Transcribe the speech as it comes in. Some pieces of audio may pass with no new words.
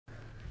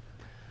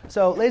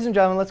So ladies and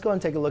gentlemen, let's go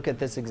and take a look at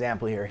this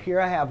example here. Here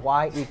I have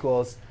y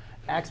equals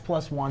x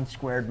plus 1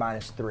 squared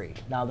minus 3.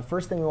 Now the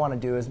first thing we want to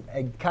do is,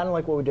 kind of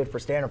like what we did for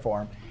standard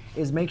form,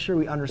 is make sure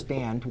we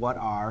understand what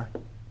our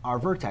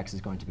vertex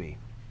is going to be.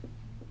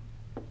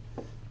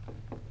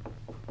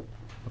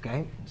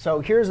 Okay,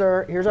 so here's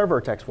our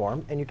vertex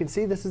form. And you can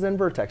see this is in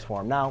vertex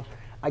form. Now,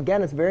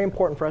 again, it's very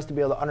important for us to be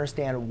able to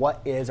understand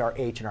what is our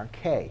h and our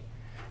k.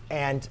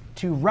 And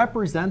to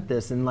represent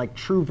this in like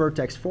true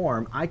vertex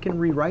form, I can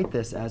rewrite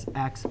this as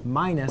x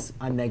minus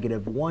a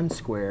negative 1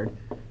 squared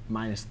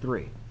minus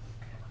 3.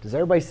 Does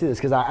everybody see this?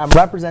 Because I'm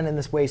representing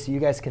this way so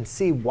you guys can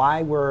see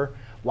why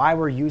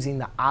we're using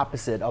the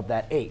opposite of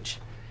that h.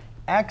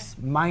 X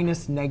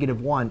minus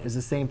negative 1 is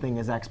the same thing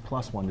as x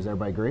plus 1. Does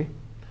everybody agree?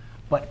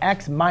 But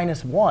x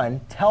minus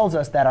 1 tells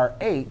us that our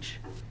h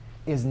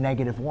is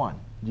negative 1.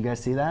 Do you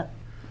guys see that?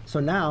 So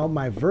now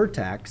my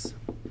vertex,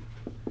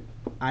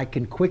 I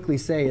can quickly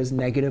say is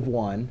negative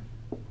 1,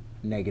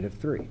 negative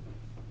 3.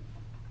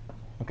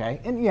 OK?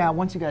 And yeah,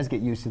 once you guys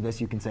get used to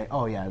this, you can say,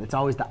 oh, yeah, it's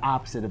always the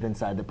opposite of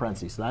inside the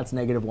parentheses. So that's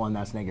negative 1,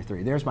 that's negative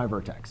 3. There's my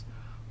vertex.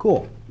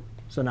 Cool.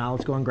 So now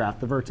let's go and graph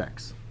the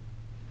vertex.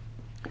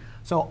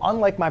 So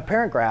unlike my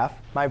parent graph,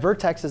 my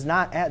vertex is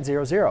not at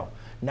 0, 0.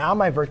 Now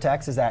my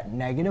vertex is at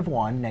negative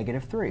 1,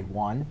 negative 3.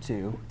 1,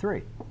 2,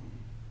 3.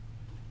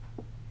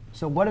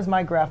 So what has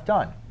my graph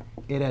done?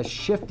 It has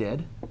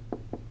shifted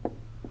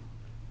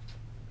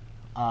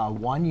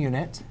 1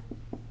 unit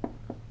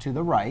to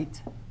the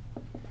right,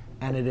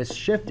 and it has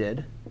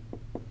shifted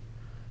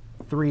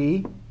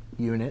 3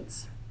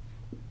 units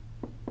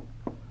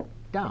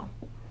down.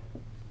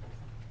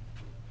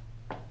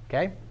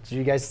 OK? So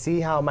you guys see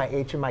how my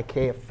h and my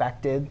k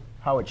affected,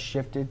 how it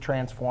shifted,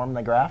 transformed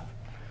the graph?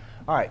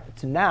 All right,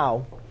 so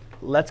now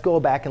let's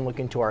go back and look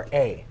into our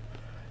a.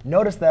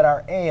 Notice that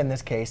our a in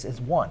this case is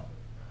 1.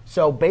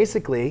 So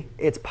basically,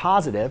 it's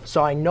positive,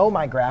 so I know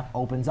my graph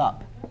opens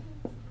up.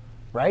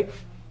 Right?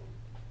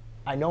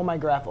 I know my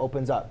graph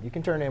opens up. You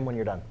can turn it in when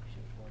you're done.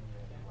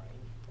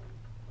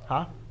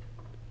 Huh?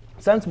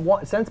 Since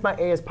my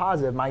a is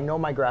positive, I know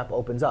my graph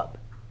opens up.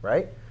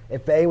 Right?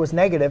 If a was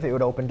negative, it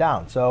would open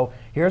down. So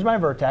here's my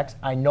vertex.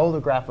 I know the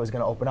graph was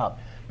going to open up.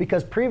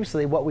 Because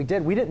previously, what we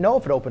did, we didn't know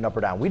if it opened up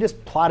or down. We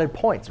just plotted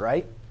points,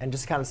 right? And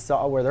just kind of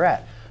saw where they're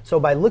at. So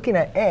by looking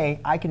at a,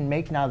 I can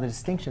make now the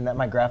distinction that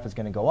my graph is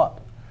going to go up.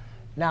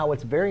 Now,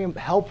 what's very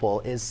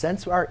helpful is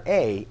since our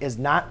a is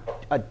not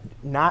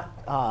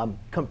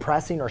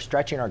compressing or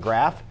stretching our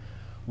graph,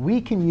 we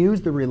can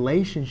use the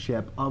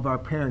relationship of our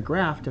parent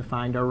graph to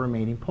find our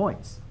remaining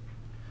points.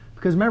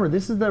 Because remember,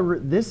 this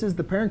is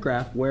the parent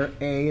graph where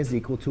a is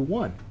equal to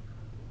 1.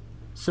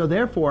 So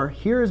therefore,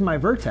 here is my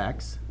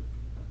vertex.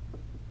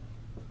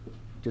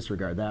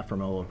 Disregard that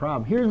from a little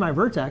problem. Here's my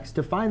vertex.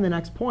 To find the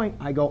next point,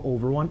 I go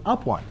over 1,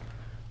 up 1.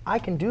 I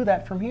can do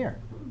that from here.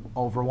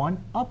 Over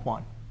 1, up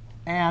 1.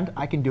 And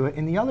I can do it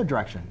in the other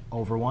direction.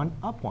 Over 1,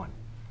 up 1.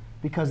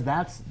 Because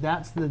that's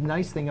the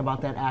nice thing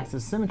about that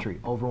axis symmetry.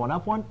 Over 1,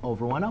 up 1,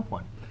 over 1, up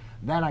 1.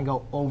 Then I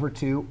go over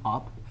 2,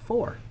 up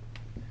 4.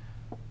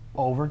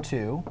 Over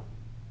 2,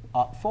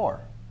 up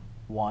 4.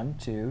 1,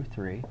 2,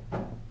 3,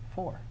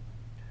 4.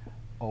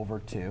 Over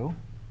 2,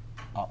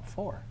 up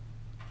 4.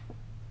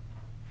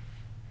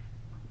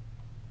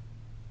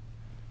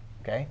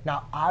 Okay?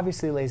 Now,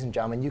 obviously, ladies and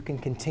gentlemen, you can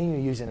continue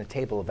using a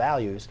table of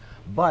values.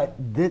 But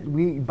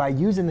by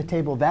using the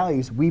table of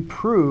values, we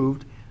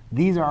proved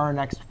these are our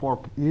next 4.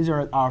 These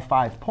are our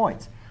 5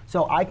 points.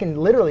 So I can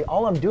literally,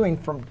 all I'm doing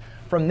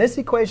from this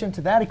equation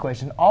to that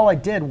equation, all I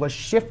did was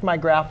shift my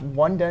graph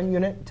 1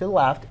 unit to the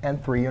left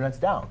and 3 units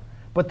down.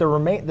 But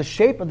the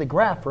shape of the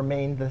graph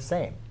remained the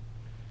same.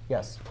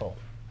 Yes, Cole?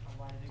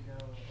 Why did it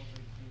go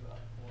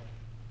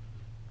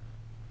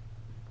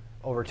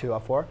over 2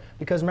 up 4?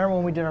 Because remember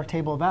when we did our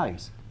table of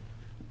values?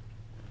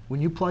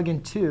 When you plug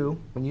in 2,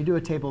 when you do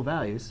a table of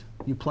values,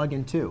 you plug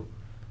in 2.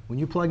 When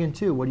you plug in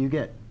 2, what do you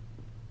get?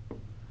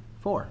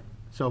 4.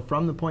 So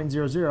from the point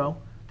 0, 0,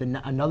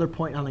 another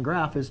point on the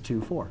graph is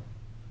 2, 4.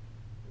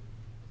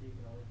 So you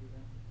can always do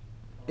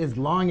that? As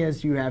long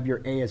as you have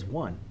your a as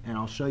 1. And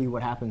I'll show you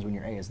what happens when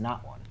your a is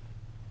not 1.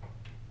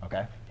 OK?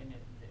 In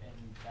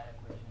that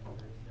equation,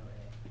 there is no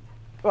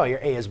a. Well, your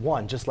a is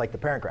 1, just like the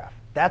parent graph.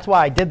 That's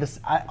why I did this.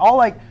 All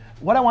I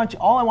want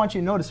you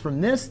to notice from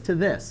this to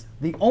this,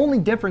 the only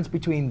difference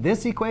between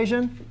this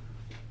equation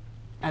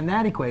and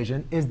that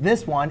equation is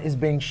this one is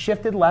being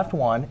shifted left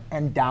 1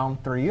 and down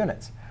 3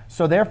 units.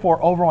 So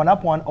therefore, over 1,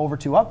 up 1, over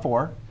 2, up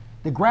 4,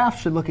 the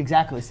graph should look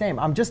exactly the same.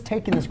 I'm just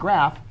taking this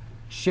graph,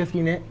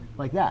 shifting it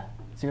like that.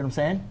 See what I'm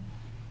saying?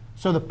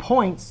 So the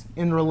points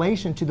in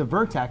relation to the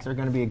vertex are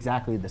going to be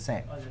exactly the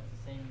same. Oh, that's the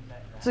same exact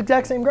graph. It's the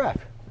exact same graph.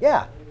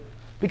 Yeah.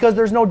 Because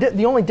there's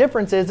the only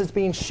difference is it's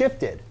being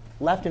shifted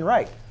left and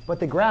right.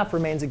 But the graph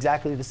remains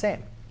exactly the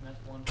same. And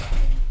that's one graph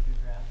and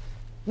 2 graphs.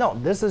 No,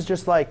 this is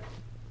just like,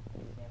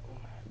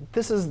 Example.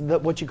 this is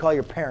what you call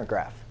your parent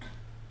graph.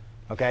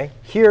 OK?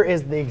 Here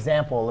is the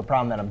example of the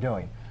problem that I'm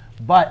doing.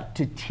 But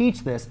to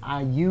teach this,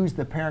 I use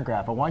the parent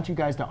graph. I want you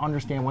guys to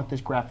understand what this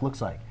graph looks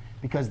like.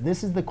 Because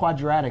this is the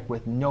quadratic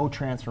with no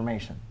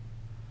transformation.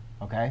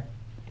 Okay?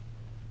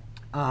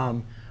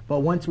 But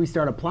once we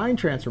start applying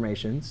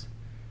transformations,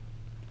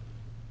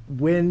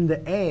 when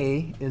the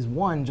a is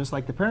 1, just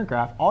like the parent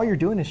graph, all you're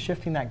doing is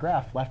shifting that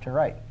graph left to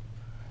right.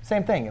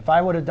 Same thing. If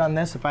I would have done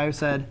this, if I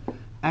said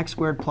x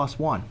squared plus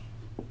 1,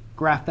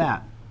 graph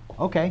that.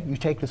 OK, you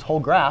take this whole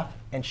graph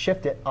and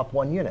shift it up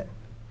 1 unit.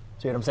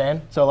 See what I'm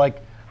saying? So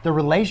like the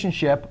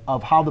relationship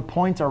of how the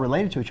points are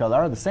related to each other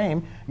are the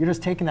same. You're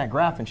just taking that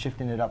graph and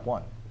shifting it up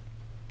 1.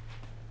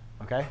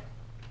 OK?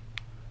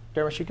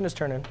 Dervish, you can just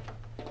turn in.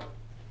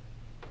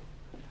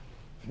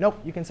 Nope,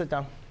 you can sit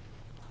down.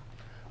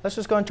 Let's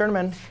just go and turn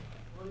them in.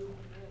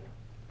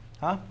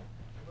 Huh?